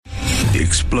the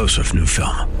explosive new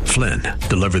film, Flynn,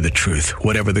 Deliver the Truth,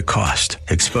 Whatever the Cost,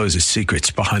 exposes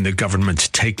secrets behind the government's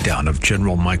takedown of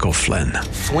General Michael Flynn.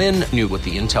 Flynn knew what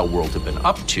the intel world had been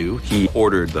up to. He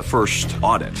ordered the first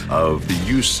audit of the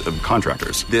use of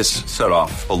contractors. This set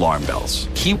off alarm bells.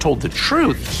 He told the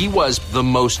truth. He was the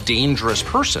most dangerous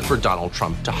person for Donald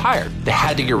Trump to hire. They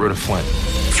had to get rid of Flynn.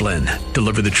 Flynn,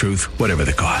 Deliver the Truth, Whatever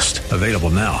the Cost. Available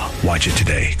now. Watch it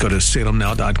today. Go to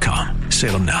salemnow.com.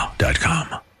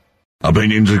 salemnow.com.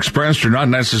 Opinions expressed are not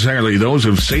necessarily those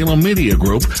of Salem Media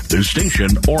Group, the station,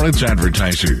 or its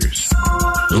advertisers.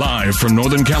 Live from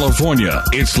Northern California,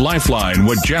 it's Lifeline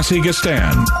with Jesse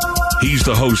Gastan. He's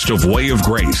the host of Way of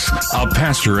Grace, a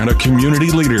pastor and a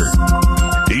community leader.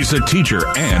 He's a teacher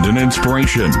and an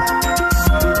inspiration.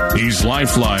 He's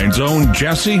Lifeline's own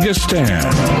Jesse Gastan.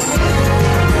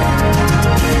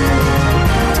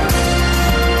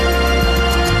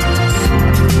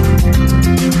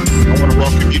 I want to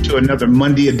welcome you to another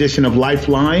Monday edition of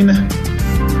Lifeline.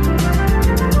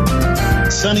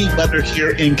 Sunny weather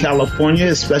here in California,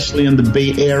 especially in the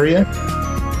Bay Area.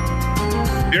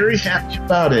 Very happy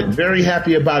about it. Very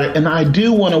happy about it. And I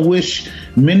do want to wish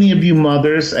many of you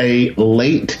mothers a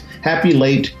happy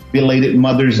late belated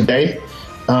Mother's Day.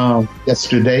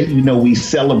 Yesterday, we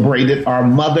celebrated our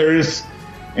mothers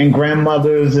and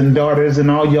grandmothers and daughters and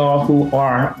all y'all who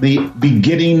are the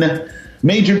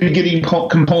major beginning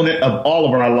component of all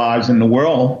of our lives in the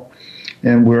world.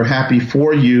 And we're happy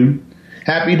for you.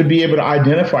 Happy to be able to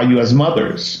identify you as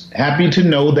mothers. Happy to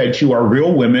know that you are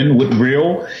real women with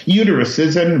real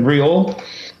uteruses and real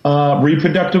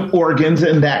reproductive organs,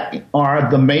 and that are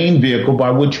the main vehicle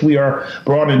by which we are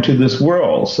brought into this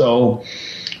world. So,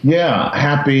 yeah,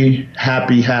 happy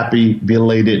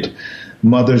belated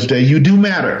Mother's Day. You do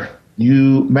matter.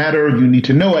 You matter. You need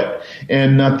to know it.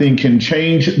 And nothing can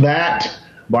change that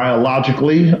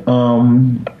biologically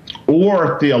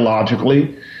or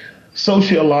theologically,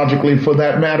 sociologically for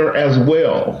that matter as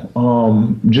well.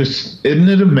 Just isn't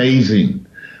it amazing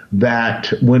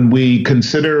that when we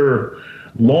consider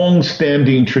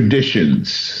long-standing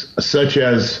traditions such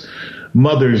as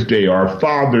Mother's Day or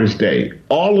Father's Day,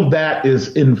 all of that is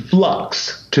in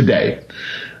flux today.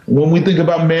 When we think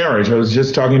about marriage, I was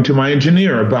just talking to my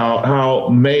engineer about how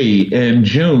May and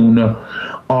June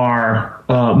are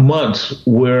months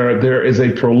where there is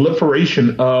a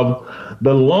proliferation of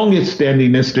the longest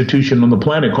standing institution on the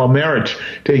planet called marriage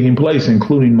taking place,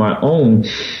 including my own.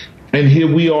 And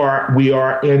here we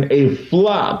are in a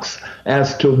flux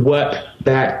as to what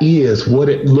that is, what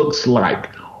it looks like,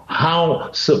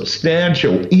 how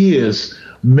substantial is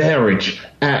marriage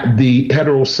at the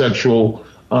heterosexual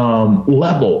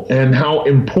level, and how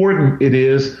important it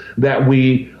is that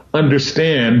we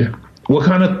understand what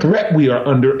kind of threat we are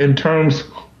under in terms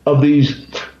of these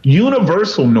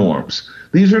universal norms.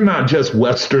 These are not just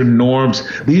Western norms.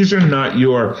 These are not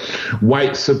your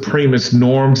white supremacist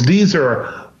norms. These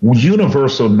are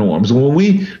universal norms. When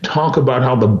we talk about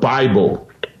how the Bible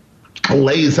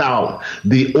lays out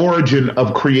the origin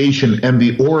of creation and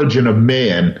the origin of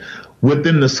man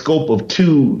within the scope of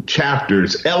 2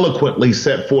 chapters, eloquently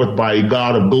set forth by a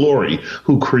God of glory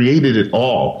who created it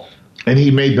all, and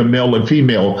he made them male and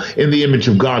female. In the image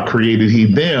of God created he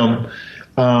them,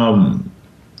 and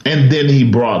then he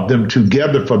brought them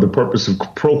together for the purpose of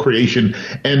procreation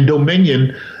and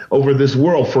dominion over this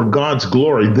world for God's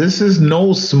glory. This is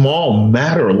no small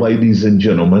matter, ladies and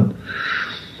gentlemen.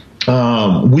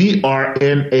 We are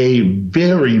in a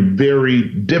very, very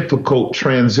difficult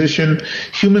transition,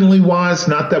 humanly wise.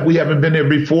 Not that we haven't been there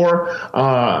before,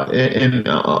 and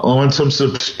on some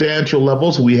substantial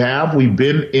levels we have. We've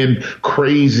been in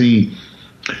crazy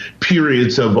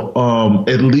periods of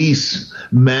at least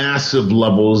massive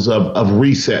levels of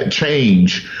reset,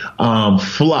 change,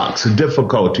 flux,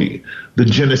 difficulty. The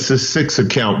Genesis 6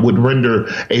 account would render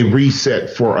a reset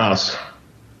for us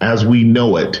as we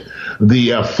know it.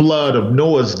 The flood of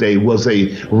Noah's day was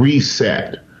a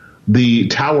reset. The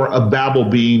Tower of Babel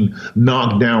being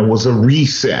knocked down was a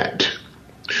reset.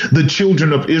 The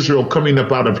children of Israel coming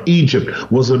up out of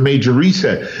Egypt was a major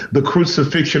reset. The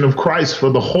crucifixion of Christ for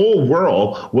the whole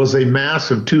world was a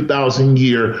massive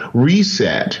 2,000-year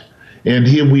reset. And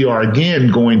here we are again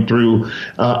going through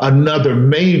another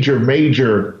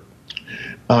major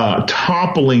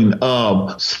toppling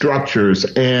of structures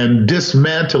and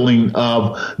dismantling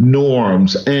of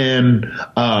norms and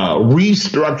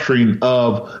restructuring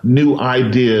of new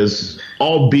ideas,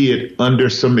 albeit under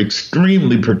some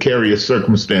extremely precarious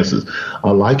circumstances.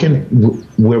 I liken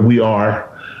where we are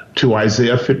to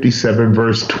Isaiah 57,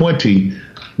 verse 20,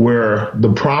 where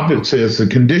the prophet says the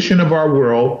condition of our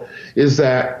world is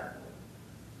that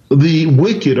The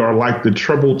wicked are like the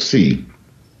troubled sea,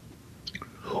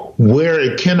 where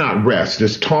it cannot rest.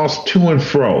 It's tossed to and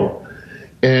fro,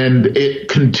 and it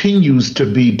continues to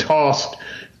be tossed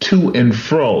to and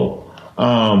fro.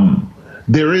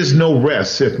 There is no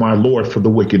rest, saith my Lord, for the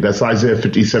wicked. That's Isaiah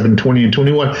 57, 20 and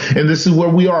 21. And this is where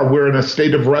we are. We're in a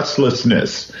state of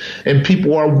restlessness, and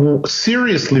people are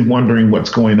seriously wondering what's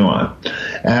going on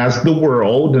as the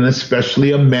world, and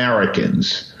especially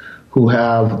Americans, who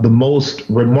have the most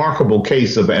remarkable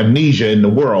case of amnesia in the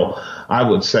world, I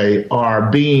would say, we're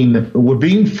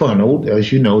being funneled,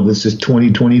 as you know, this is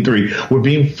 2023, we're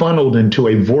being funneled into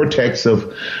a vortex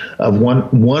of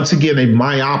once again, a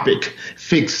myopic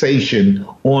fixation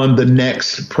on the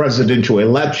next presidential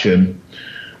election,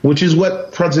 which is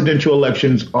what presidential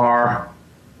elections are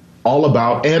all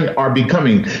about and are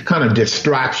becoming kind of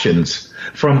distractions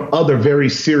from other very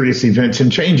serious events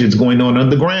and changes going on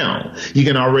the ground. You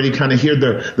can already kind of hear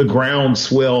the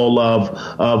groundswell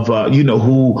of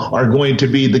who are going to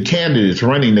be the candidates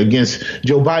running against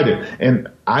Joe Biden. And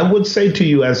I would say to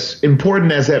you, as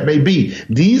important as that may be,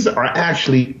 these are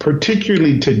actually,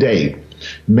 particularly today,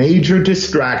 major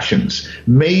distractions,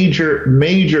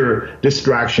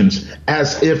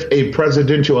 as if a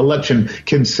presidential election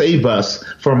can save us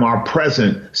from our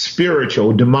present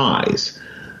spiritual demise.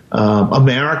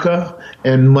 America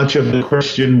and much of the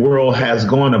Christian world has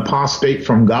gone apostate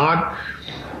from God,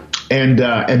 and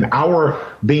our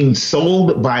being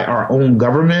sold by our own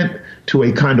government to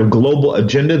a kind of global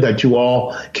agenda that you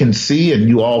all can see and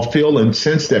you all feel and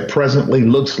sense that presently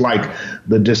looks like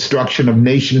the destruction of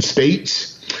nation states.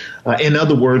 In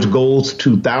other words, Goals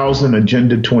 2000,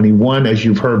 Agenda 21, as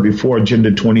you've heard before, Agenda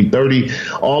 2030.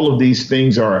 All of these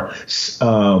things are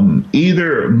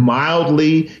either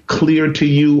mildly clear to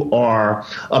you or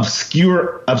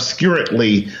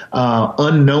obscurely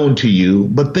unknown to you.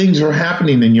 But things are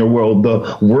happening in your world.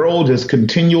 The world is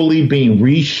continually being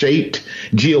reshaped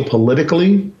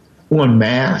geopolitically en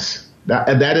masse.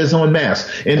 That is en masse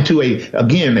into a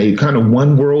kind of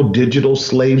one world digital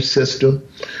slave system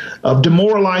of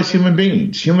demoralized human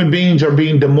beings. Human beings are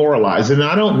being demoralized. And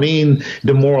I don't mean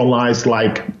demoralized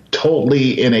like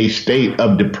totally in a state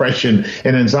of depression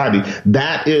and anxiety.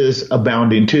 That is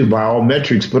abounding too by all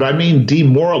metrics. But I mean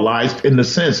demoralized in the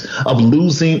sense of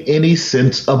losing any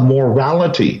sense of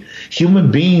morality.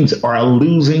 Human beings are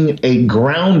losing a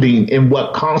grounding in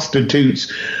what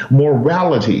constitutes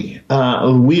morality.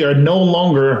 We are no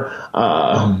longer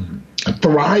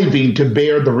thriving to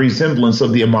bear the resemblance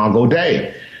of the Imago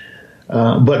Dei.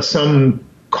 But some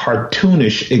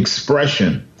cartoonish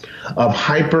expression of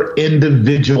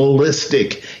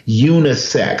hyper-individualistic,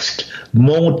 unisexed,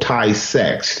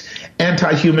 multi-sexed,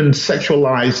 anti-human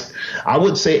sexualized, I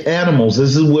would say, animals.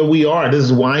 This is where we are. This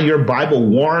is why your Bible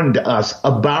warned us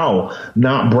about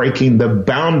not breaking the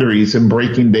boundaries and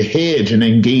breaking the hedge and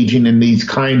engaging in these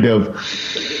kind of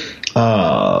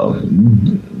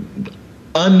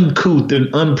uncouth and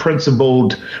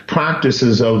unprincipled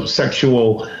practices of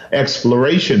sexual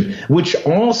exploration, which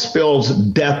all spells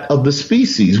death of the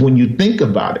species when you think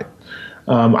about it.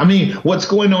 What's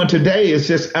going on today is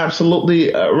just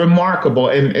absolutely remarkable.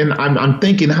 And I'm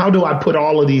thinking, how do I put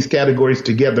all of these categories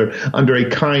together under a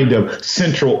kind of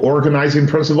central organizing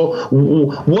principle?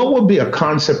 What would be a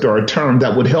concept or a term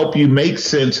that would help you make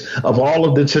sense of all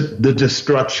of the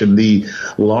destruction, the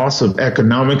loss of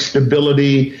economic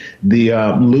stability, the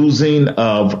losing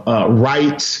of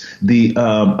rights, the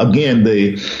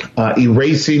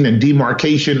erasing and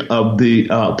demarcation of the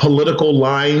political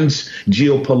lines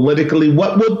geopolitically?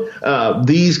 What would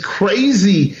these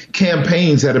crazy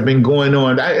campaigns that have been going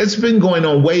on? It's been going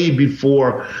on way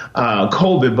before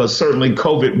COVID, but certainly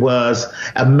COVID was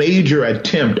a major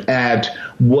attempt at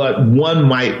what one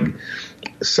might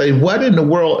say, what in the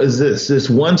world is this? This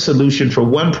one solution for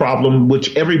one problem,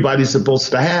 which everybody's supposed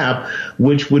to have,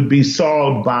 which would be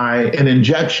solved by an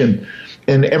injection.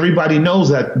 And everybody knows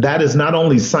that is not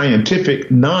only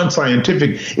scientific,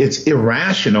 non-scientific, it's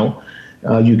irrational.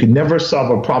 You can never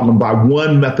solve a problem by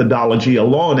one methodology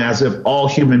alone, as if all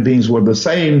human beings were the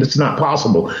same. It's not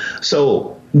possible.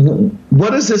 So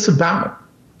what is this about?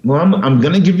 Well, I'm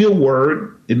going to give you a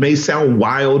word. It may sound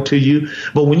wild to you,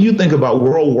 but when you think about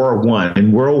World War I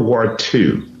and World War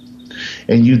II,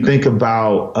 and you think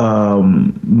about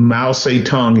Mao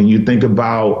Zedong, and you think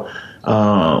about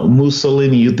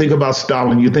Mussolini, you think about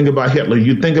Stalin, you think about Hitler,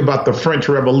 you think about the French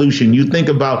Revolution, you think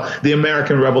about the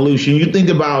American Revolution, you think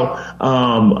about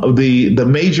the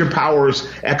major powers,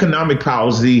 economic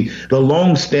powers, the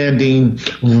long-standing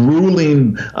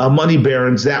ruling money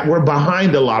barons that were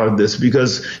behind a lot of this,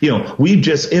 because, we've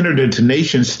just entered into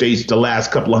nation states the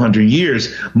last couple of 100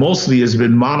 years. Mostly has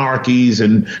been monarchies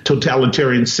and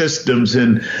totalitarian systems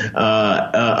and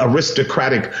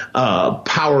aristocratic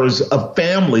powers of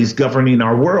families governing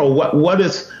our world.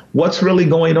 What's really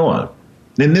going on?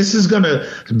 And this is going to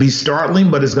be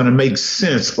startling, but it's going to make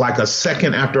sense like a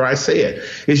second after I say it.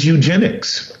 It's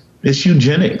eugenics. It's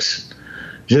eugenics.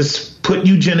 Just put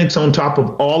eugenics on top of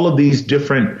all of these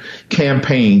different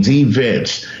campaigns,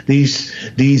 events,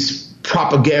 these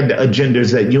propaganda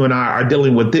agendas that you and I are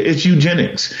dealing with. It's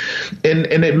eugenics. And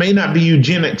it may not be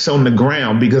eugenics on the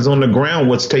ground, because on the ground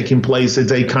what's taking place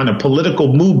is a kind of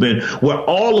political movement where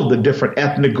all of the different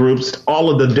ethnic groups, all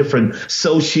of the different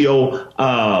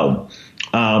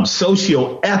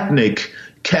socio-ethnic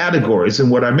categories. And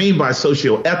what I mean by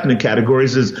socio-ethnic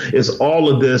categories is all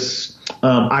of this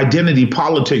identity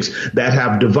politics that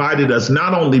have divided us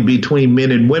not only between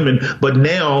men and women, but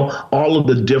now all of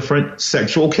the different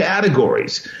sexual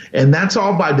categories. And that's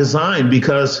all by design,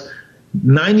 because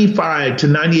 95 to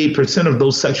 98% of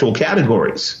those sexual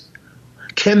categories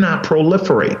cannot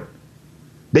proliferate.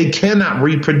 They cannot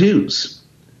reproduce.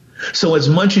 So as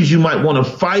much as you might want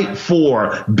to fight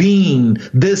for being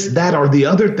this, that, or the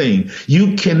other thing,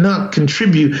 you cannot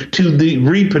contribute to the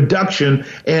reproduction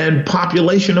and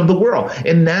population of the world.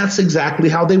 And that's exactly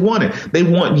how they want it. They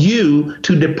want you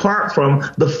to depart from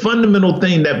the fundamental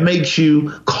thing that makes you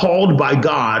called by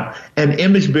God, an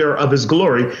image bearer of his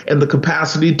glory, and the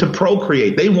capacity to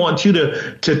procreate. They want you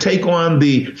to take on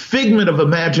the figment of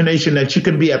imagination that you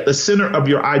can be at the center of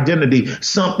your identity,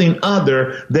 something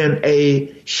other than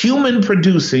a human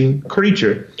producing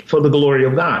creature for the glory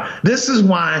of God. This is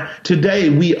why today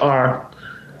we are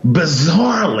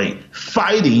bizarrely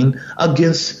fighting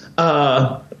against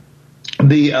the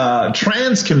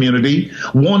trans community,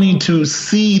 wanting to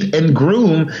seed and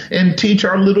groom and teach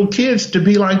our little kids to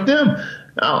be like them.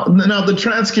 Now the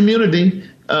trans community,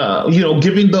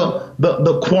 giving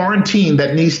the quarantine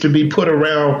that needs to be put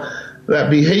around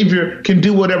that behavior, can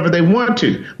do whatever they want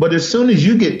to. But as soon as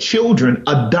you get children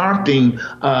adopting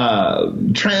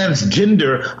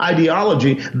transgender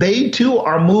ideology, they too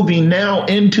are moving now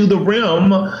into the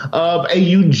realm of a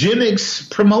eugenics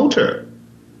promoter,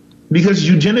 because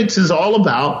eugenics is all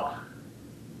about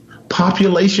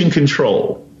population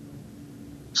control.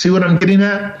 See what I'm getting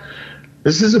at?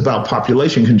 This is about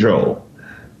population control.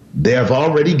 They have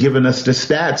already given us the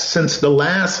stats. Since the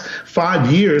last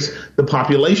 5 years, the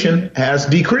population has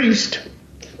decreased.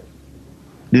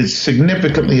 It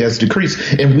significantly has decreased.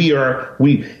 And we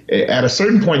at a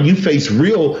certain point, you face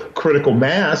real critical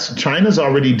mass. China's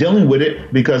already dealing with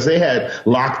it because they had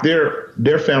locked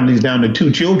their families down to 2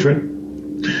 children.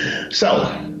 So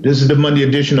this is the Monday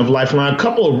edition of Lifeline. A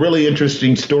couple of really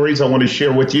interesting stories I want to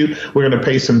share with you. We're going to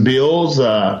pay some bills.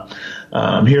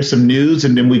 Here's some news,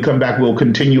 and then we come back. We'll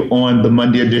continue on the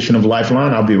Monday edition of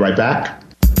Lifeline. I'll be right back.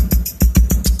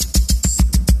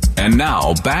 And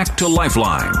now back to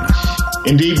Lifeline.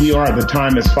 Indeed, we are. The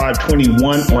time is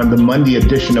 5:21 on the Monday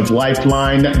edition of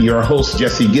Lifeline. Your host,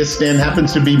 Jesse Gistan,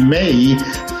 happens to be May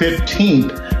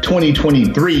 15th,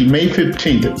 2023. May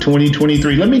 15th,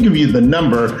 2023. Let me give you the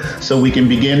number so we can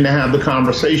begin to have the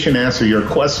conversation, answer your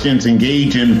questions,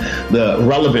 engage in the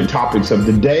relevant topics of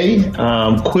the day,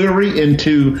 query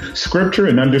into scripture,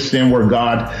 and understand where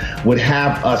God would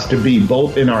have us to be,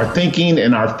 both in our thinking,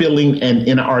 in our feeling, and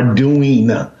in our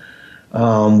doing.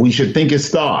 We should think his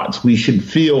thoughts. We should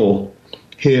feel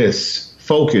his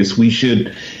focus. We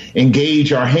should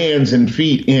engage our hands and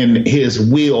feet in his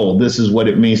will. This is what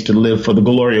it means to live for the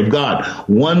glory of God.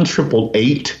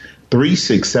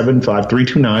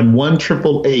 1-888-367-5329.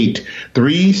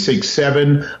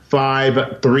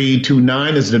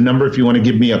 1-888-367-5329 is the number if you want to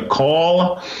give me a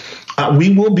call.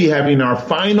 We will be having our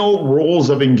final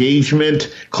rules of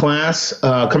engagement class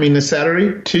coming this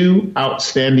Saturday. 2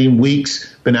 outstanding weeks.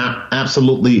 Been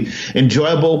absolutely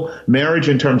enjoyable. Marriage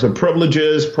in terms of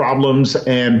privileges, problems,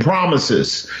 and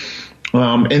promises.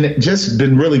 And it just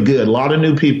been really good. A lot of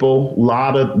new people, a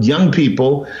lot of young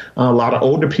people, a lot of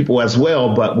older people as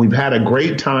well. But we've had a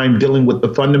great time dealing with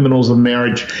the fundamentals of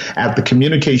marriage at the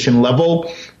communication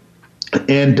level.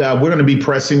 And we're going to be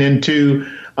pressing into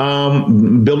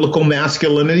biblical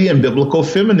masculinity and biblical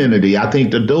femininity. I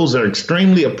think that those are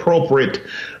extremely appropriate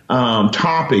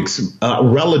topics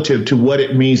relative to what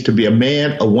it means to be a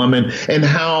man, a woman, and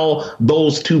how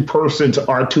those two persons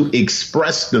are to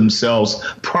express themselves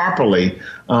properly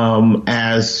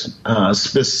as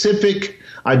specific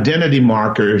identity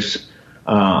markers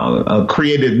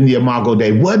created in the Imago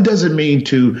Dei. What does it mean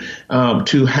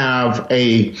to have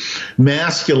a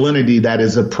masculinity that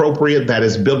is appropriate, that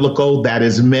is biblical, that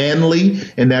is manly,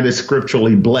 and that is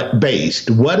scripturally based?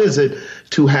 What is it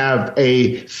to have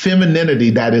a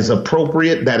femininity that is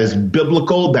appropriate, that is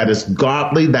biblical, that is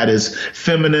godly, that is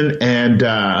feminine and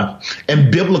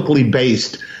biblically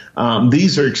based?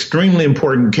 These are extremely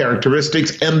important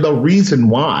characteristics, and the reason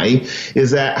why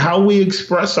is that how we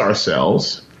express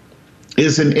ourselves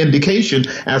is an indication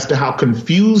as to how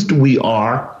confused we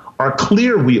are or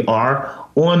clear we are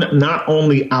on not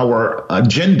only our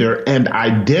gender and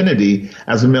identity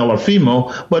as a male or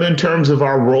female, but in terms of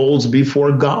our roles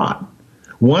before God.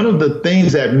 One of the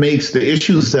things that makes the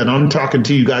issues that I'm talking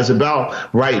to you guys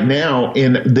about right now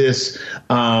in this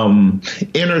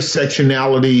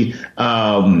intersectionality,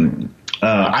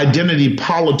 identity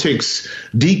politics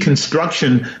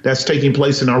deconstruction that's taking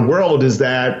place in our world is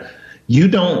that you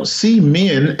don't see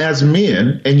men as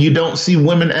men and you don't see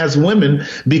women as women,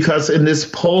 because in this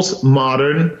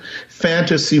postmodern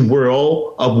fantasy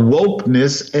world of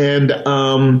wokeness and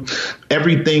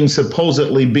everything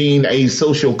supposedly being a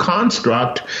social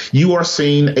construct, you are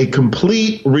seeing a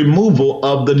complete removal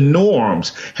of the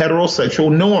norms,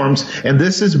 heterosexual norms. And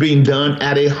this is being done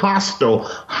at a hostile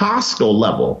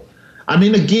level. I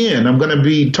mean, again, I'm going to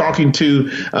be talking to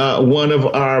one of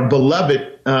our beloved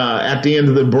at the end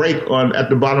of the break at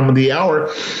the bottom of the hour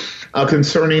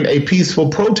concerning a peaceful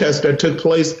protest that took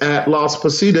place at Las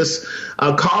Positas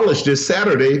College this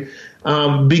Saturday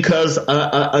because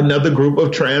another group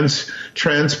of trans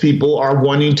people are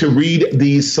wanting to read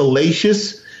these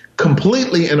salacious,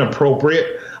 completely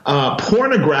inappropriate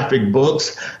pornographic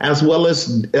books, as well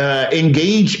as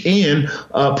engage in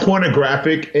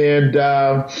pornographic and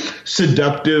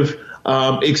seductive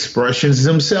expressions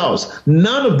themselves.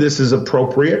 None of this is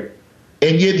appropriate,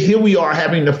 and yet here we are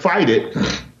having to fight it.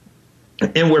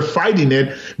 And we're fighting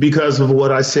it because of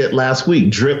what I said last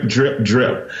week, drip, drip,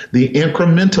 drip. The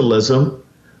incrementalism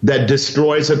that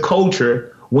destroys a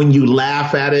culture when you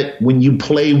laugh at it, when you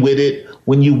play with it,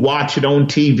 when you watch it on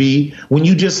TV, when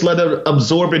you just let it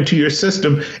absorb into your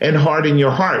system and harden your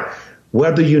heart.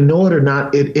 Whether you know it or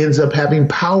not, it ends up having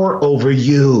power over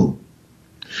you.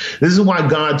 This is why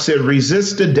God said,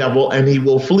 resist the devil and he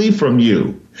will flee from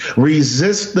you.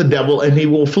 Resist the devil and he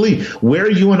will flee.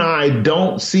 Where you and I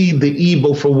don't see the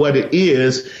evil for what it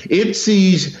is, it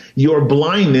sees your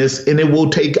blindness and it will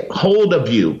take hold of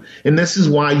you. And this is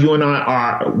why you and I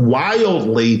are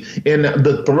wildly in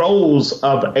the throes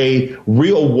of a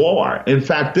real war. In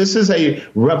fact, this is a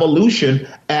revolution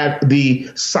at the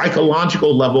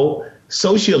psychological level,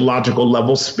 sociological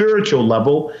level, spiritual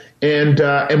level. And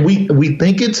we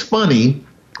think it's funny,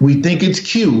 we think it's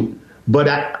cute, but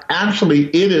actually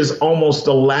it is almost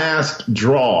the last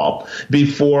draw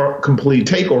before complete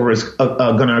takeover is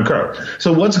going to occur.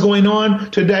 So what's going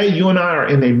on today? You and I are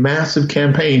in a massive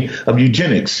campaign of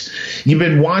eugenics. You've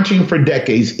been watching for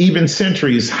decades, even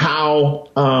centuries, how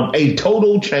a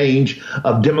total change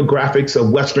of demographics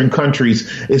of Western countries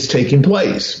is taking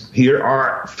place. Here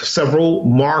are several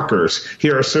markers.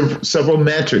 Here are several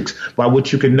metrics by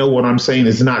which you can know what I'm saying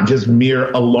is not just mere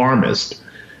alarmist.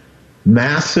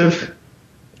 Massive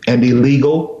and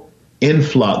illegal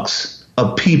influx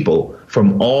of people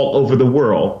from all over the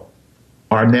world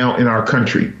are now in our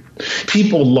country.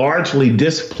 People largely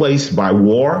displaced by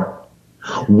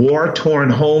war-torn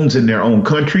homes in their own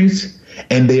countries,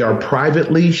 and they are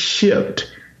privately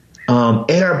shipped,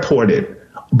 airported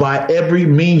by every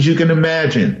means you can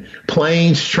imagine,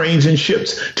 planes, trains, and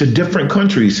ships to different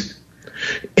countries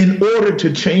in order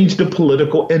to change the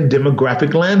political and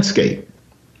demographic landscape.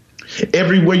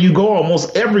 Everywhere you go,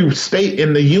 almost every state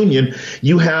in the union,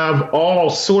 you have all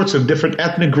sorts of different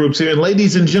ethnic groups here. And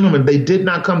ladies and gentlemen, they did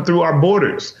not come through our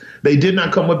borders. They did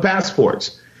not come with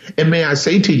passports. And may I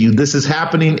say to you, this is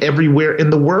happening everywhere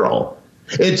in the world.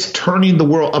 It's turning the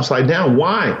world upside down.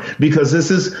 Why? Because this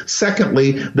is,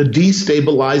 secondly, the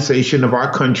destabilization of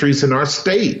our countries and our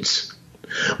states.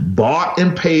 Bought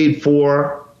and paid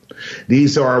for.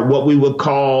 These are what we would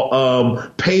call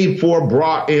paid for,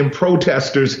 brought in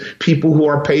protesters, people who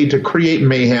are paid to create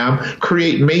mayhem,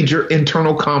 create major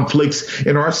internal conflicts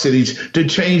in our cities to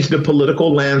change the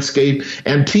political landscape.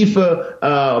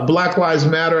 Antifa, Black Lives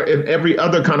Matter, and every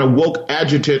other kind of woke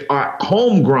adjutant are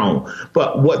homegrown.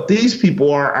 But what these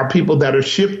people are people that are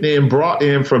shipped in, brought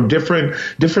in from different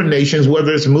nations,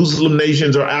 whether it's Muslim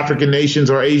nations or African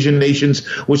nations or Asian nations,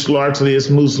 which largely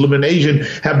is Muslim and Asian,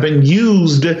 have been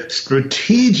used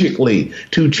strategically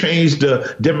to change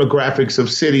the demographics of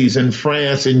cities in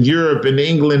France and Europe and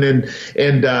England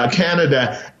and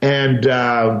Canada and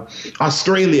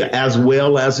Australia, as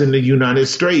well as in the United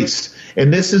States.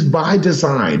 And this is by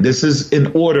design. This is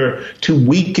in order to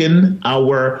weaken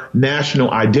our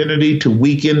national identity, to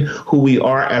weaken who we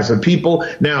are as a people.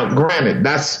 Now, granted,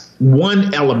 that's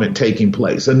one element taking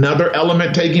place. Another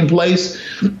element taking place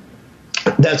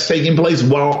that's taking place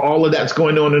while all of that's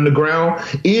going on in the ground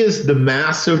is the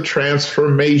massive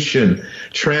transformation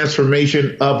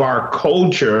of our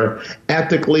culture,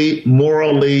 ethically,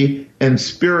 morally, and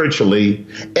spiritually,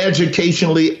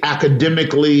 educationally,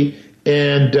 academically,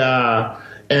 and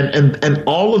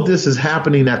all of this is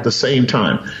happening at the same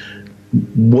time.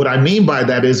 What I mean by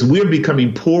that is we're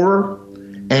becoming poorer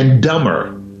and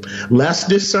dumber, less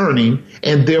discerning,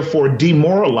 and therefore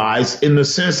demoralized in the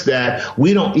sense that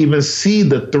we don't even see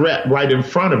the threat right in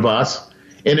front of us.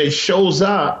 And it shows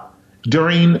up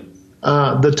during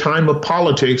the time of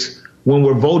politics when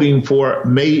we're voting for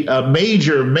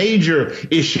major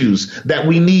issues that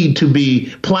we need to be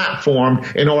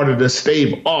platformed in order to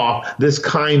stave off this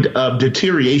kind of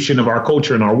deterioration of our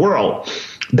culture and our world.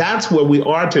 That's where we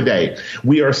are today.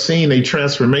 We are seeing a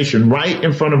transformation right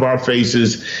in front of our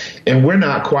faces, and we're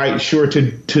not quite sure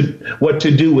what to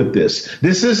do with this.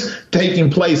 This is taking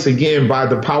place, again, by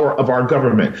the power of our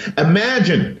government.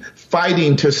 Imagine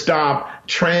fighting to stop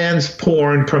trans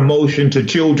porn promotion to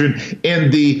children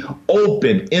in the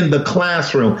open, in the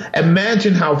classroom.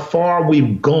 Imagine how far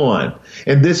we've gone.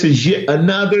 And this is yet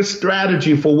another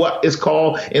strategy for what is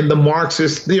called in the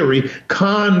Marxist theory,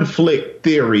 conflict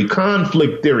theory.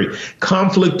 Conflict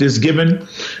is given,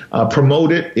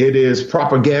 promoted. It is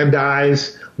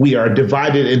propagandized. We are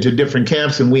divided into different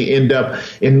camps, and we end up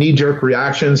in knee-jerk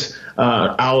reactions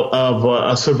out of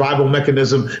a survival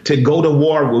mechanism to go to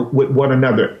war with one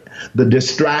another. The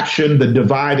distraction, the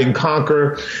divide and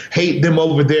conquer, hate them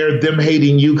over there, them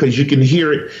hating you, because you can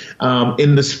hear it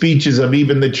in the speeches of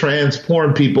even the trans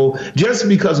porn people. Just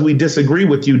because we disagree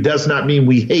with you does not mean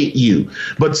we hate you.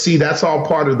 But see, that's all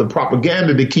part of the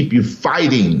propaganda to keep you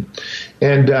fighting.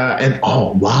 And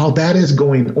while that is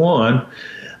going on,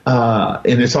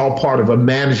 and it's all part of a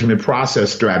management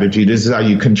process strategy. This is how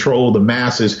you control the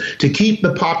masses to keep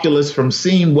the populace from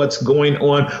seeing what's going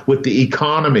on with the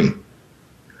economy.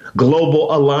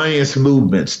 Global alliance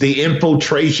movements, the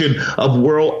infiltration of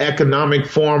World Economic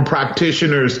Forum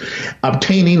practitioners,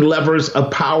 obtaining levers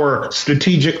of power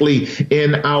strategically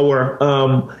in our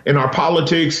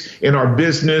politics, in our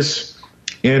business,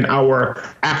 in our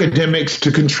academics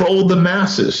to control the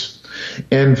masses.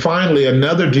 And finally,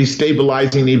 another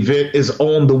destabilizing event is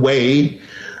on the way.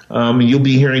 You'll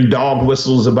be hearing dog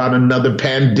whistles about another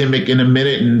pandemic in a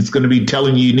minute, and it's going to be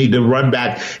telling you need to run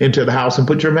back into the house and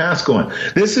put your mask on.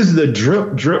 This is the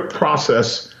drip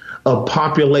process of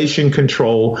population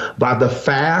control by the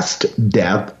fast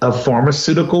death of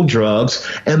pharmaceutical drugs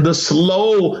and the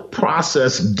slow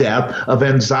process death of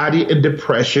anxiety and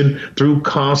depression through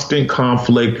constant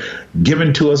conflict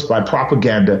given to us by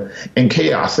propaganda and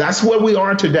chaos. That's where we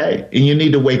are today, and you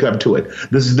need to wake up to it.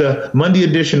 This is the Monday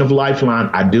edition of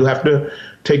Lifeline. I do have to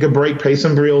take a break, pay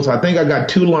some bills. I think I got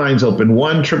two lines open,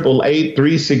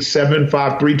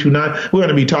 1-888-367-5329. We're going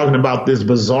to be talking about this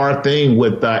bizarre thing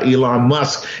with Elon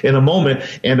Musk in a moment,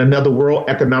 and another World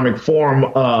Economic Forum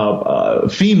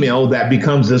female that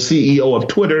becomes the CEO of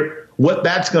Twitter. What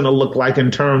that's going to look like in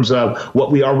terms of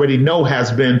what we already know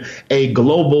has been a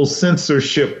global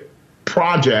censorship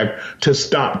project to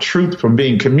stop truth from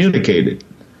being communicated.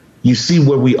 You see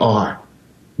where we are.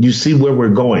 You see where we're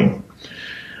going.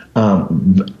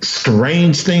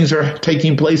 Strange things are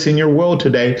taking place in your world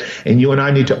today, and you and I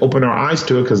need to open our eyes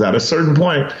to it, because at a certain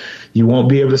point, you won't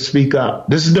be able to speak up.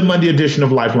 This is the Monday edition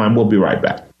of Lifeline. We'll be right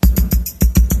back.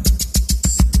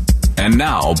 And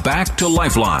now back to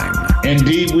Lifeline.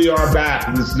 Indeed, we are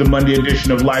back. This is the Monday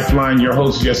edition of Lifeline. Your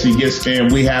host, Jesse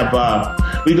Gistan. We've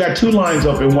got two lines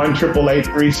open,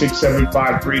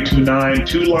 1-888-367-5329.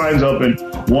 Two lines open,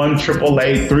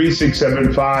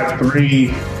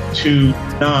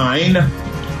 1-888-367-5329.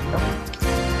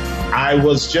 I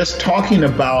was just talking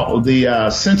about the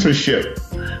censorship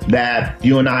that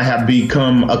you and I have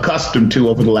become accustomed to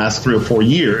over the last 3 or 4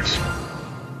 years.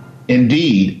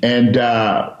 Indeed. And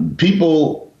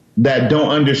people that don't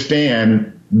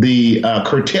understand the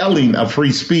curtailing of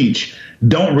free speech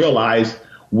don't realize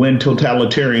when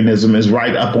totalitarianism is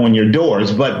right up on your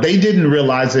doors. But they didn't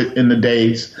realize it in the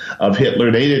days of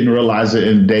Hitler. They didn't realize it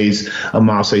in the days of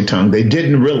Mao Zedong. They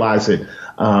didn't realize it,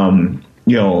 in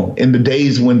the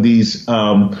days when these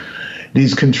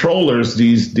these controllers,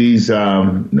 these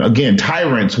again,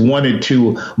 tyrants wanted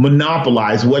to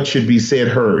monopolize what should be said,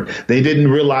 heard. They didn't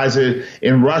realize it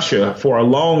in Russia for a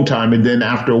long time. And then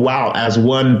after a while, as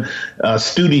one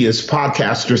studious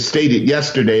podcaster stated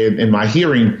yesterday in my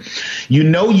hearing,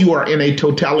 you are in a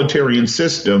totalitarian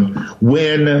system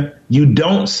when you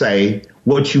don't say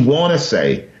what you want to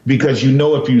say, because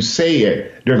if you say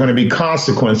it, there are going to be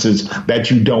consequences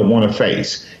that you don't want to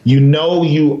face.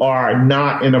 You are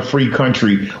not in a free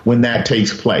country when that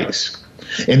takes place.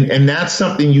 And that's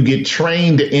something you get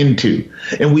trained into.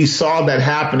 And we saw that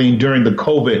happening during the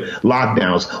COVID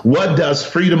lockdowns. What does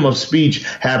freedom of speech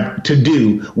have to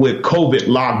do with COVID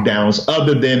lockdowns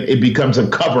other than it becomes a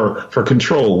cover for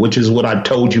control, which is what I've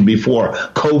told you before.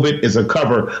 COVID is a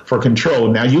cover for control.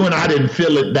 Now, you and I didn't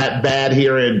feel it that bad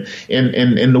here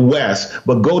in the West,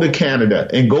 but go to Canada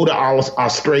and go to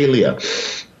Australia.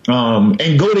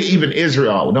 And go to even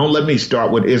Israel. Don't let me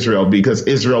start with Israel, because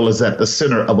Israel is at the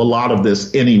center of a lot of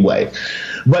this anyway.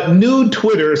 But new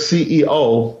Twitter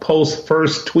CEO posts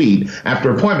first tweet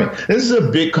after appointment. This is a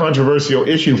big controversial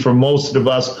issue for most of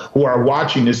us who are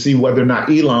watching to see whether or not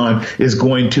Elon is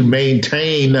going to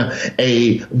maintain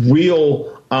a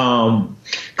real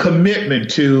commitment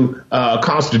to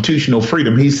constitutional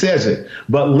freedom. He says it.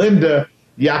 But Linda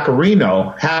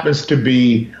Yaccarino happens to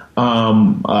be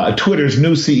Twitter's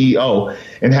new CEO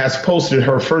and has posted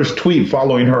her first tweet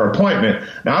following her appointment.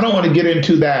 Now, I don't want to get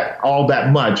into that all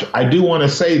that much. I do want to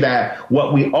say that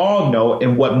what we all know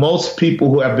and what most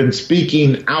people who have been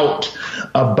speaking out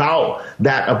about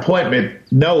that appointment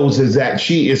knows is that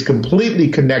she is completely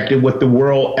connected with the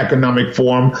World Economic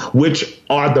Forum, which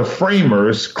are the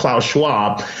framers, Klaus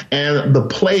Schwab, and the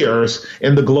players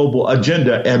in the global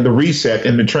agenda and the reset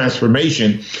and the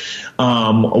transformation,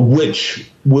 which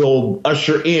will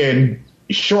usher in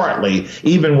shortly,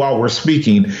 even while we're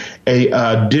speaking,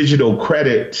 a digital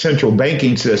credit central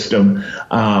banking system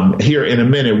here in a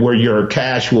minute, where your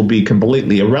cash will be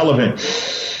completely irrelevant.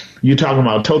 You're talking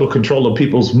about total control of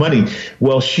people's money.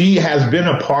 Well, she has been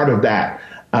a part of that.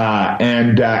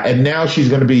 And now she's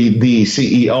going to be the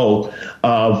CEO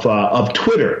of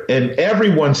Twitter, and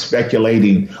everyone's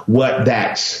speculating what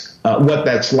that's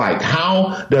like.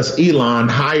 How does Elon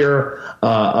hire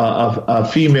a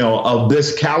female of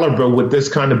this caliber with this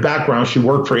kind of background? She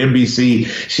worked for NBC.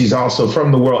 She's also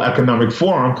from the World Economic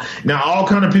Forum. Now, all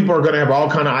kind of people are going to have all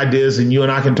kind of ideas, and you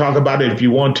and I can talk about it if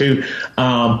you want to.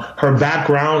 Her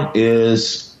background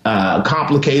is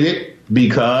complicated,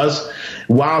 because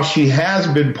while she has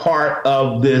been part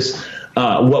of this,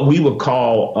 what we would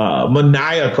call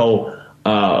maniacal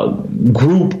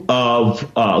group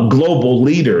of global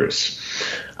leaders,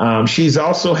 she's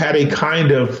also had a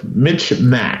kind of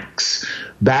mismatch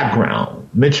background.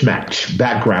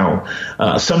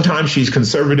 Sometimes she's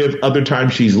conservative, other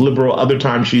times she's liberal, other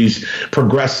times she's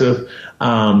progressive.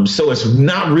 So it's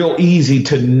not real easy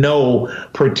to know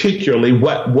particularly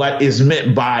what is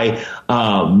meant by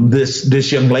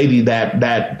this young lady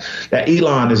that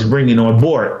Elon is bringing on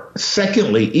board.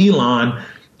 Secondly, Elon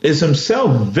is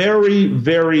himself very,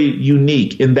 very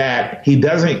unique in that he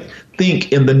doesn't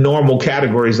think in the normal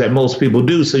categories that most people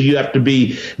do. So you have to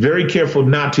be very careful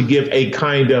not to give a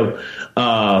kind of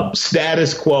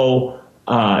status quo,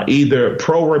 either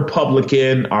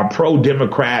pro-Republican or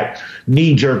pro-Democrat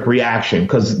knee-jerk reaction,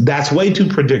 because that's way too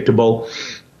predictable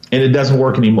and it doesn't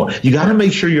work anymore. You got to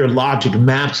make sure your logic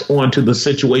maps onto the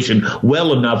situation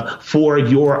well enough for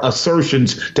your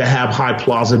assertions to have high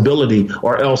plausibility,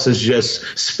 or else it's just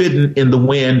spitting in the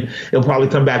wind. It'll probably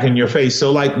come back in your face.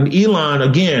 So like Elon,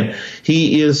 again,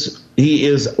 he is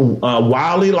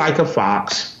wildly like a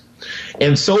fox.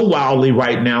 And so wildly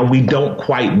right now, we don't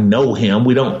quite know him.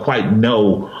 We don't quite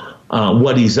know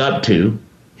what he's up to.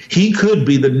 He could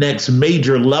be the next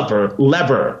major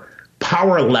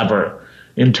power lever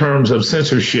in terms of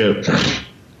censorship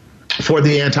for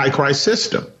the Antichrist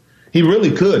system. He really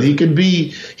could.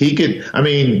 Imagine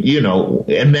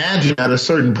at a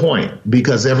certain point,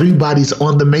 because everybody's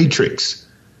on the matrix.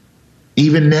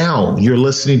 Even now, you're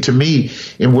listening to me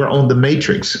and we're on the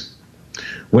matrix.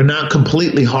 We're not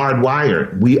completely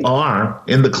hardwired. We are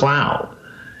in the cloud,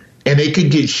 and it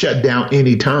could get shut down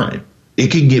anytime.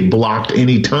 It could get blocked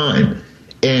anytime.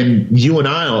 And you and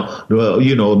I,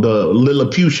 the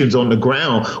Lilliputians on the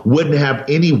ground, wouldn't have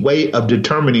any way of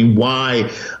determining why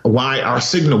our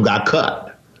signal got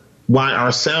cut, why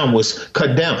our sound was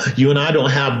cut down. You and I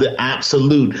don't have the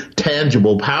absolute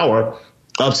tangible power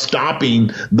of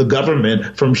stopping the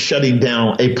government from shutting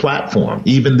down a platform,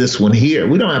 even this one here.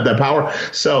 We don't have that power.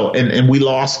 So, and we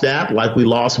lost that, like we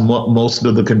lost most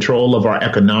of the control of our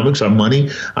economics, our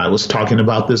money. I was talking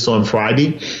about this on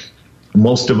Friday.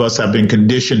 Most of us have been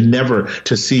conditioned never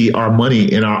to see our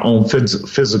money in our own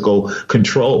physical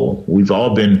control. We've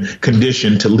all been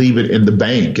conditioned to leave it in the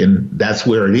bank, and that's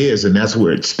where it is, and that's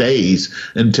where it stays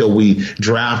until we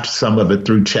draft some of it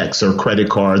through checks or credit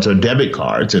cards or debit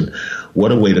cards. And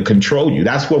what a way to control you.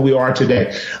 That's where we are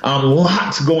today.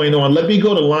 Lots going on. Let me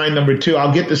go to line number 2.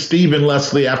 I'll get to Steve and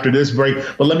Leslie after this break,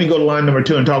 but let me go to line number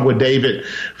 2 and talk with David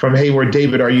from Hayward.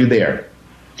 David, are you there?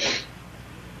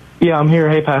 Yeah, I'm here.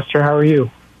 Hey, Pastor, how are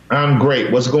you? I'm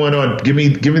great. What's going on? Give me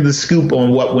the scoop on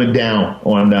what went down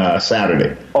on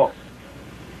Saturday. Oh,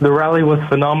 the rally was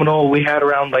phenomenal. We had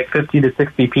around 50 to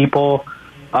 60 people.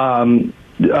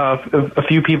 A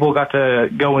few people got to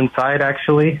go inside,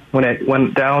 actually, when it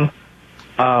went down.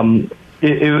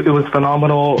 It was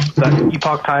phenomenal. The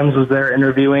Epoch Times was there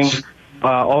interviewing.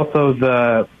 Also,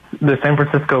 the San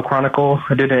Francisco Chronicle,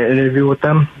 I did an interview with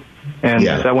them, and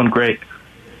that went great.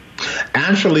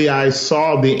 Actually, I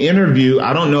saw the interview.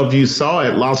 I don't know if you saw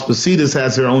it. Las Positas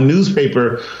has their own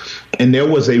newspaper, and there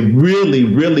was a really,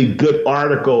 really good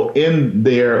article in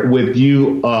there with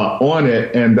you on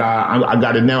it. And I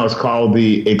got it now. It's called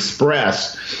The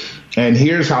Express. And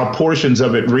here's how portions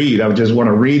of it read. I just want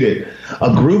to read it.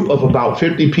 A group of about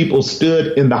 50 people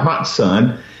stood in the hot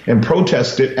sun and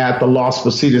protested at the Las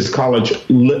Positas College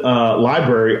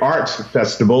Library Arts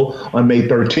Festival on May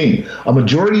 13. A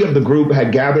majority of the group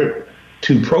had gathered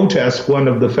to protest one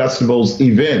of the festival's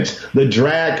events, the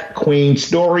Drag Queen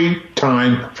Story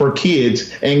Time for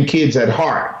Kids and Kids at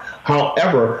Heart.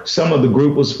 However, some of the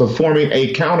group was performing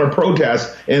a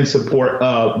counter-protest in support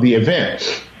of the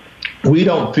event. We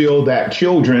don't feel that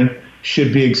children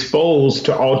should be exposed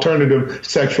to alternative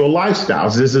sexual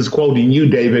lifestyles. This is quoting you,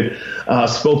 David,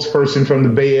 spokesperson from the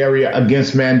Bay Area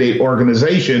Against Mandate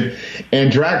organization.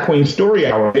 And Drag Queen Story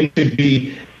Hour, it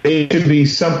should be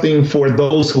something for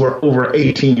those who are over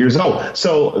 18 years old.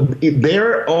 So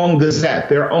their own Gazette,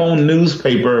 their own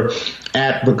newspaper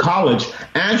at the college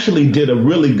actually did a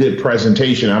really good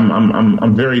presentation.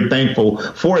 I'm very thankful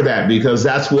for that, because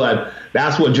that's what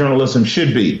journalism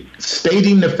should be: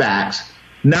 stating the facts,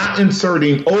 not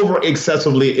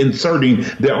excessively inserting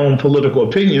their own political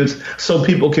opinions, so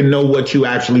people can know what you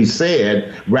actually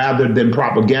said rather than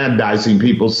propagandizing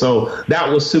people. So that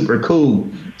was super cool.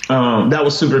 I'm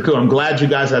glad you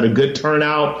guys had a good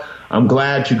turnout. I'm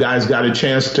glad you guys got a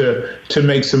chance to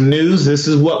make some news. This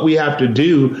is what we have to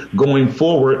do going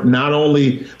forward. Not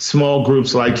only small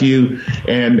groups like you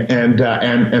and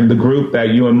the group that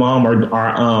you and Mom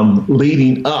are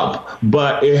leading up,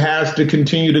 but it has to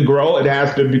continue to grow. It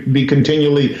has to be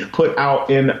continually put out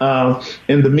in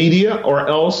the media, or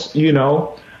else,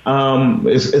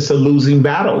 it's a losing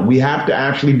battle. We have to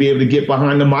actually be able to get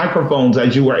behind the microphones,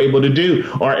 as you were able to do,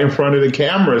 or in front of the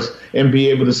cameras, and be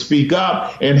able to speak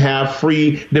up and have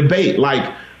free debate.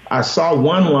 Like, I saw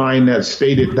one line that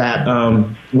stated that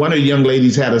one of the young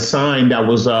ladies had a sign that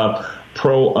was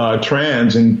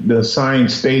pro-trans, and the sign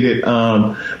stated,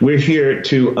 "We're here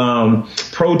to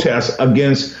protest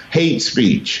against hate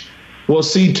speech." Well,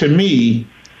 see, to me,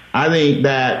 I think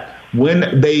that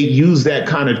when they use that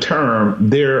kind of term,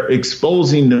 they're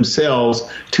exposing themselves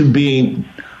to being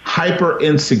hyper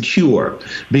insecure,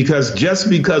 because just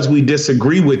because we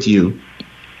disagree with you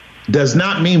does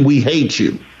not mean we hate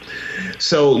you.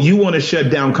 So you want to shut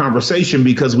down conversation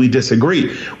because we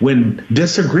disagree, when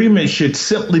disagreement should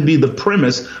simply be the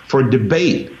premise for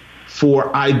debate,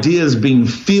 for ideas being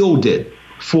fielded,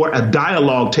 for a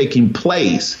dialogue taking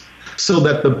place, so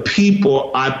that the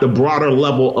people at the broader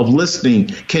level of listening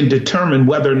can determine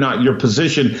whether or not your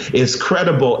position is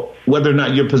credible, whether or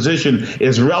not your position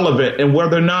is relevant, and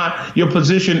whether or not your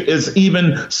position is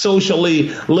even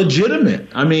socially legitimate.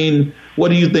 I mean, what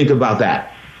do you think about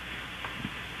that?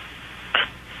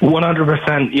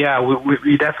 100%. Yeah,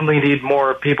 we definitely need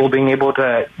more people being able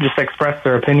to just express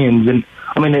their opinions. And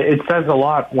I mean, it says a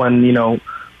lot when,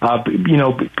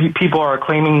 people are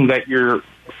claiming that you're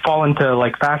fall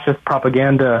into fascist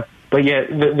propaganda, but yet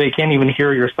they can't even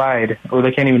hear your side, or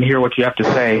they can't even hear what you have to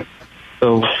say.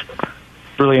 So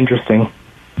it's really interesting.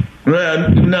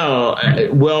 And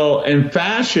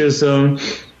fascism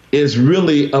is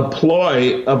really a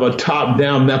ploy of a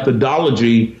top-down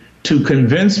methodology to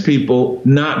convince people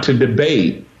not to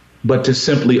debate, but to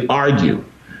simply argue.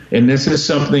 And this is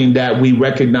something that we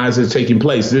recognize is taking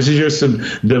place. This is your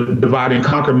divide and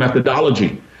conquer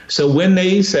methodology. So when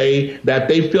they say that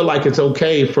they feel like it's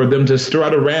okay for them to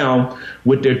strut around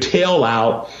with their tail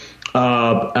out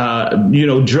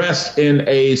dressed in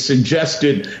a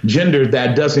suggested gender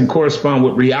that doesn't correspond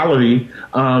with reality,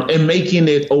 and making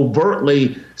it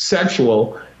overtly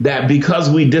sexual, that because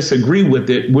we disagree with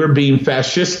it, we're being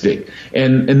fascistic.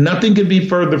 And nothing could be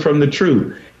further from the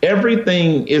truth.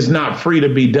 Everything is not free to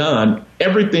be done.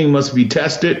 Everything must be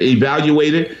tested,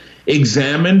 evaluated,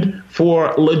 examined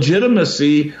for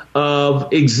legitimacy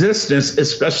of existence,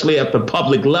 especially at the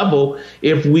public level,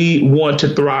 if we want to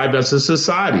thrive as a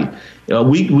society.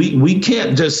 We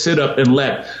can't just sit up and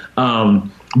let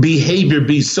behavior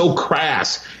be so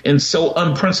crass and so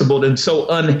unprincipled and so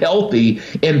unhealthy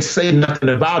and say nothing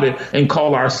about it and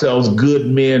call ourselves good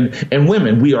men and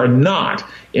women. We are not.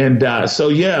 And so,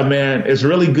 yeah, man, it's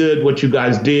really good what you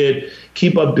guys did.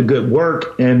 Keep up the good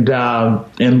work and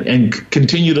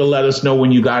continue to let us know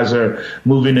when you guys are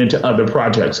moving into other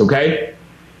projects. OK.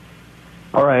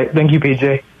 All right. Thank you,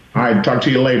 PJ. All right. Talk to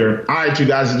you later. All right, you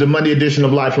guys. It's the Monday edition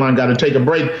of Lifeline. Got to take a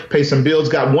break, pay some bills.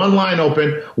 Got one line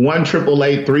open,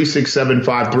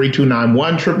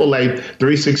 1-888-367-5329,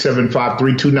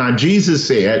 1-888-367-5329. Jesus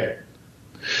said,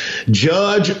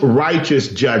 judge righteous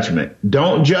judgment.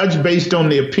 Don't judge based on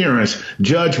the appearance.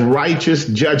 Judge righteous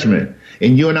judgment.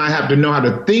 And you and I have to know how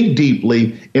to think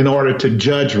deeply in order to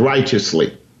judge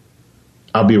righteously.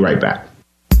 I'll be right back.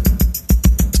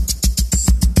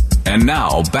 And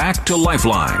now back to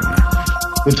Lifeline.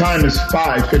 The time is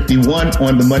 5:51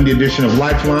 on the Monday edition of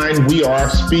Lifeline. We are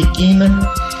speaking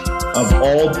of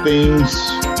all things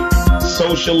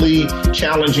socially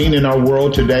challenging in our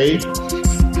world today,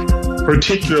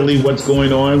 particularly what's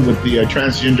going on with the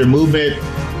transgender movement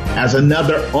as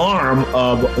another arm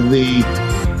of the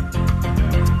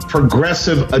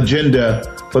progressive agenda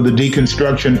for the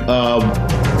deconstruction of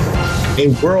a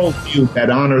worldview that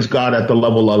honors God at the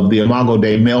level of the Imago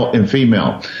Dei, male and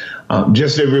female.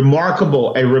 Just a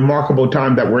remarkable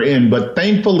time that we're in. But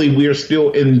thankfully, we are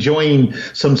still enjoying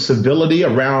some civility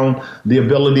around the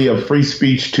ability of free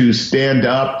speech to stand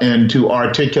up and to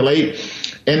articulate.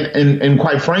 And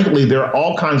quite frankly, there are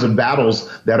all kinds of battles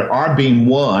that are being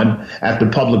won at the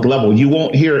public level. You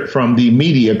won't hear it from the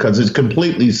media because it's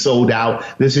completely sold out.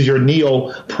 This is your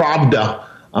Neo-Pravda,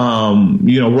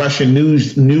 Russian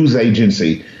news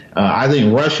agency. I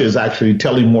think Russia is actually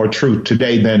telling more truth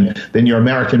today than your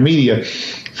American media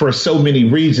for so many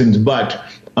reasons. But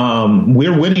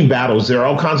we're winning battles. There are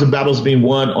all kinds of battles being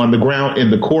won on the ground in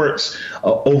the courts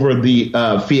over the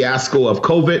fiasco of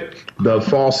COVID, the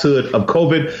falsehood of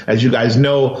COVID. As you guys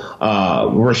know,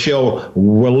 Rochelle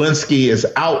Walensky is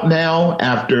out now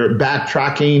after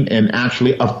backtracking and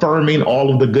actually affirming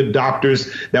all of the good doctors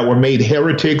that were made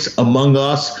heretics among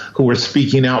us who were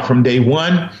speaking out from day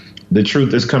one. The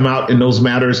truth has come out in those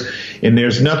matters, and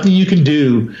there's nothing you can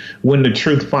do when the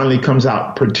truth finally comes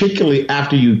out, particularly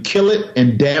after you kill it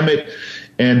and damn it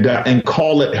and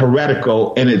call it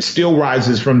heretical, and it still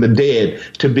rises from the dead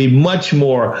to be much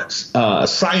more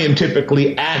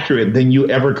scientifically accurate than you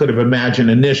ever could have imagined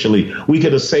initially. We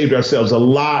could have saved ourselves a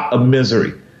lot of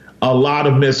misery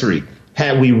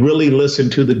had we really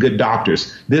listened to the good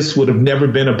doctors. This would have never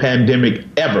been a pandemic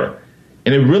ever.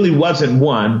 And it really wasn't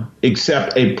one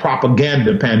except a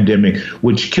propaganda pandemic,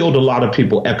 which killed a lot of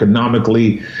people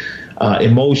economically,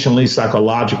 emotionally,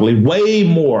 psychologically, way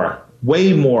more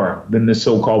than the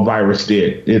so-called virus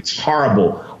did. It's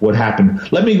horrible what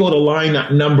happened. Let me go to line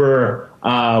number.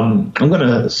 I'm going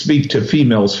to speak to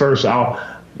females first.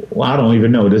 I don't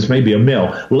even know. This may be a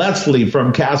male. Leslie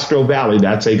from Castro Valley.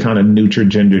 That's a kind of neutral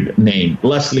gendered name.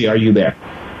 Leslie, are you there?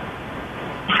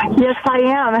 Yes, I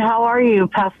am. How are you,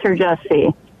 Pastor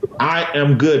Jesse? I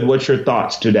am good. What's your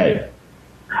thoughts today?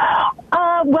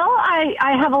 Well,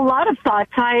 I have a lot of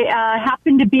thoughts. I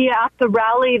happened to be at the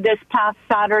rally this past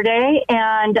Saturday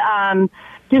and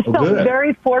just felt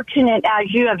very fortunate,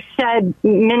 as you have said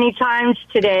many times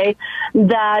today,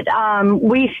 that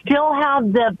we still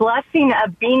have the blessing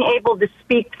of being able to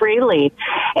speak freely.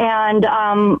 And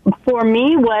for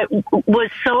me, what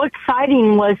was so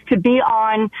exciting was to be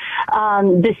on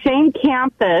the same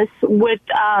campus with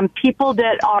people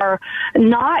that are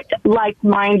not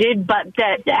like-minded, but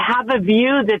that have a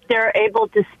view that they're able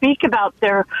to speak about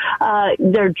their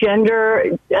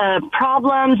gender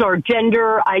problems or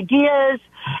gender ideas,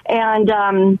 and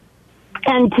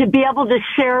to be able to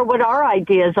share what our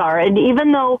ideas are. And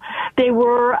even though they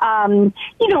were,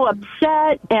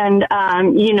 upset and,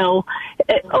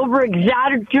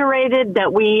 over-exaggerated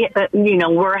that we,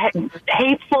 were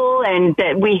hateful and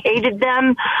that we hated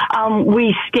them,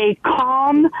 we stayed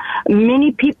calm.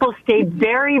 Many people stayed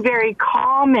very, very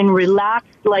calm and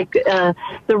relaxed. Like the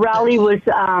rally was,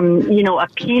 a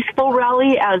peaceful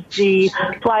rally, as the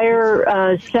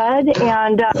flyer said.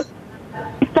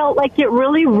 felt like it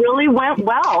really, really went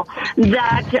well.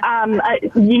 That,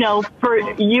 for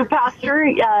you, Pastor,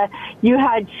 you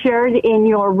had shared in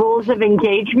your rules of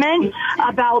engagement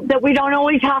about that we don't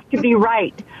always have to be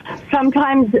right.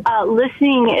 Sometimes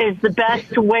listening is the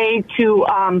best way to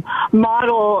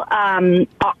model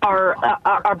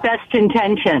our best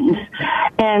intentions.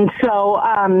 And so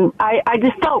I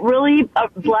just felt really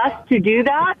blessed to do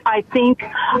that. I think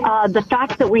the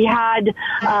fact that we had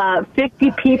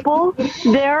 50 people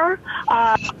there,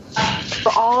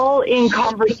 all in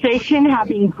conversation,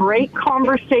 having great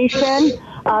conversation,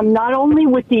 not only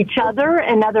with each other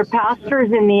and other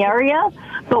pastors in the area,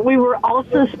 but we were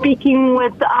also speaking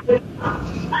with the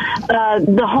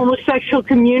homosexual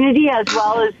community as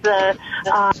well as the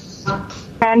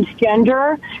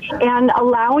transgender, and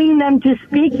allowing them to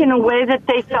speak in a way that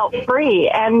they felt free.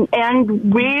 And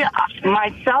we,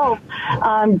 myself,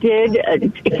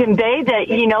 did convey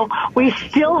that, we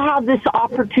still have this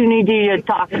opportunity to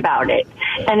talk about it,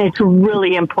 and it's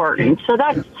really important. So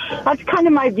that's kind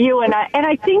of my view. And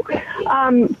I think,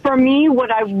 for me,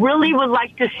 what I really would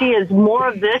like to see is more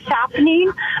of this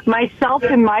happening. Myself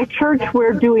and my church,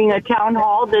 we're doing a town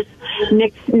hall this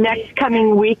next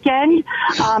coming weekend,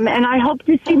 and I hope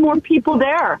to see more people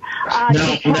there.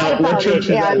 Now, what church is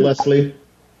that, Leslie?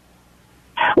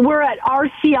 We're at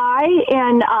RCI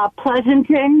in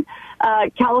Pleasanton,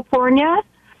 California,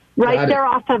 right there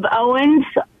off of Owens,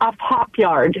 off Hop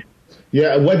Yard.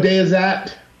 Yeah, what day is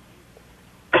that?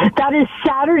 That is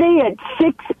Saturday at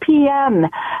 6 p.m.,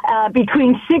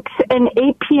 between 6 and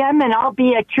 8 p.m., and I'll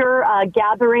be at your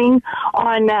gathering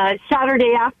on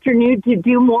Saturday afternoon to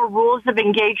do more rules of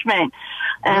engagement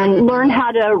and learn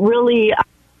how to really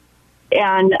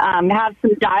and have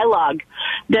some dialogue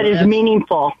that is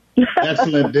meaningful.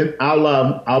 Excellent. Then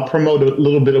I'll promote a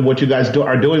little bit of what you guys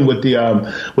are doing with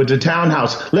the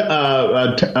townhouse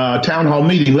town hall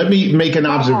meeting. Let me make an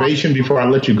observation before I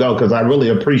let you go, because I really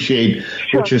appreciate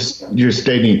what you're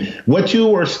stating. What you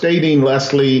were stating,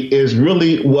 Leslie, is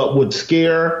really what would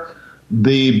scare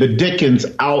the Dickens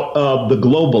out of the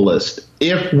globalist.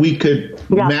 If we could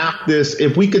map this,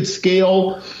 if we could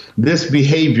scale this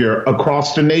behavior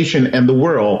across the nation and the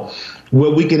world,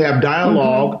 where we could have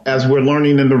dialogue, as we're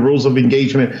learning in the rules of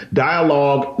engagement.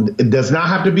 Dialogue does not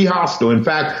have to be hostile. In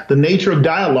fact, the nature of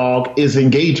dialogue is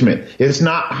engagement. It's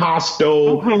not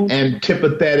hostile,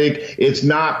 antipathetic. It's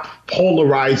not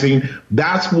polarizing.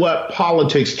 That's what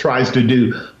politics tries to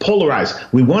do, polarize.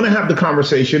 We want to have the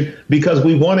conversation because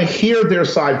we want to hear their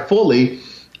side fully,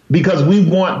 because we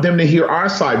want them to hear our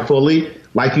side fully.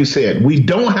 Like you said, we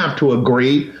don't have to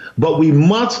agree, but we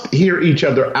must hear each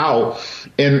other out.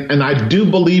 And I do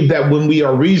believe that when we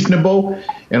are reasonable,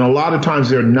 and a lot of times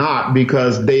they're not,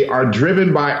 because they are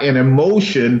driven by an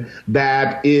emotion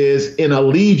that is in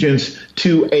allegiance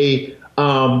to a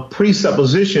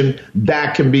presupposition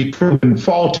that can be proven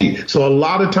faulty. So a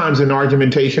lot of times in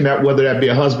argumentation, that whether that be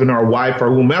a husband or a wife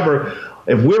or whomever,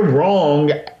 if we're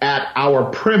wrong at our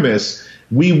premise,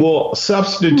 we will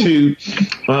substitute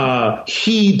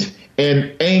heat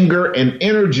and anger and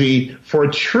energy for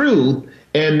truth.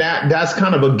 And that's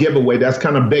kind of a giveaway. That's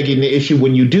kind of begging the issue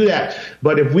when you do that.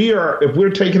 But if we're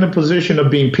taking a position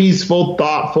of being peaceful,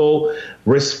 thoughtful,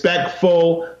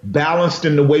 respectful, balanced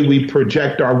in the way we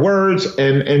project our words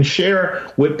and share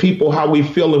with people how we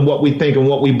feel and what we think and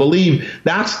what we believe,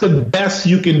 that's the best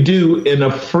you can do in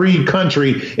a free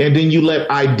country. And then you let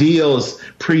ideals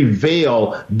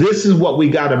prevail. This is what we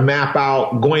got to map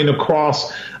out going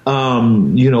across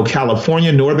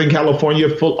California, Northern California,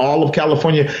 all of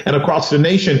California, and across the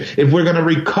nation, if we're going to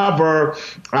recover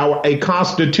a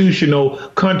constitutional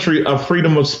country of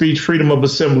freedom of speech, freedom of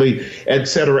assembly, et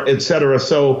cetera, et cetera.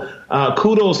 So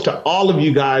kudos to all of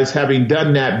you guys having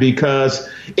done that, because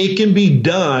it can be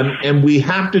done, and we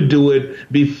have to do it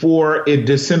before it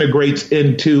disintegrates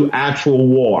into actual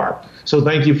war. So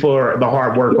thank you for the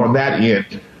hard work on that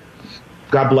end.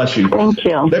 God bless you. Thank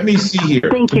you. Let me see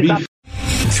here. Thank you.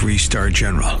 3-star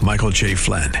General Michael J.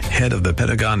 Flynn, head of the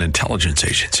Pentagon Intelligence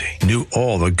Agency, knew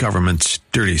all the government's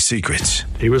dirty secrets.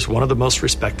 He was one of the most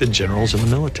respected generals in the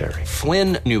military.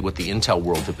 Flynn knew what the intel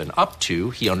world had been up to.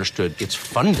 He understood its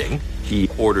funding. He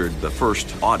ordered the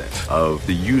first audit of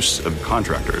the use of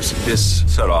contractors. This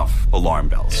set off alarm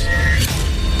bells.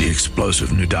 The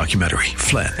explosive new documentary,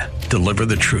 Flynn, Deliver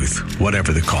the Truth,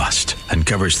 Whatever the Cost,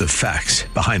 uncovers the facts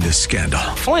behind this scandal.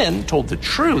 Flynn told the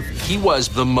truth. He was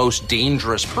the most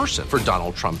dangerous person for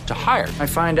Donald Trump to hire. I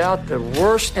find out the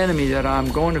worst enemy that I'm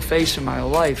going to face in my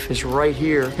life is right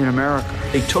here in America.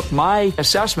 They took my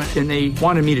assessment and they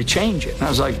wanted me to change it. And I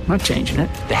was like, I'm not changing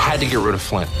it. They had to get rid of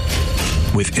Flynn.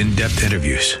 with in-depth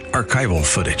interviews, archival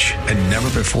footage, and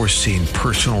never-before-seen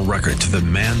personal records of the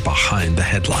man behind the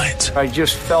headlines. I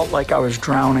just felt like I was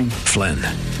drowning. Flynn,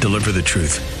 deliver the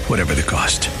truth, whatever the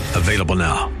cost. Available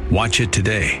now. Watch it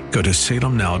today. Go to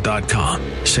salemnow.com.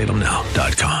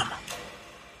 salemnow.com.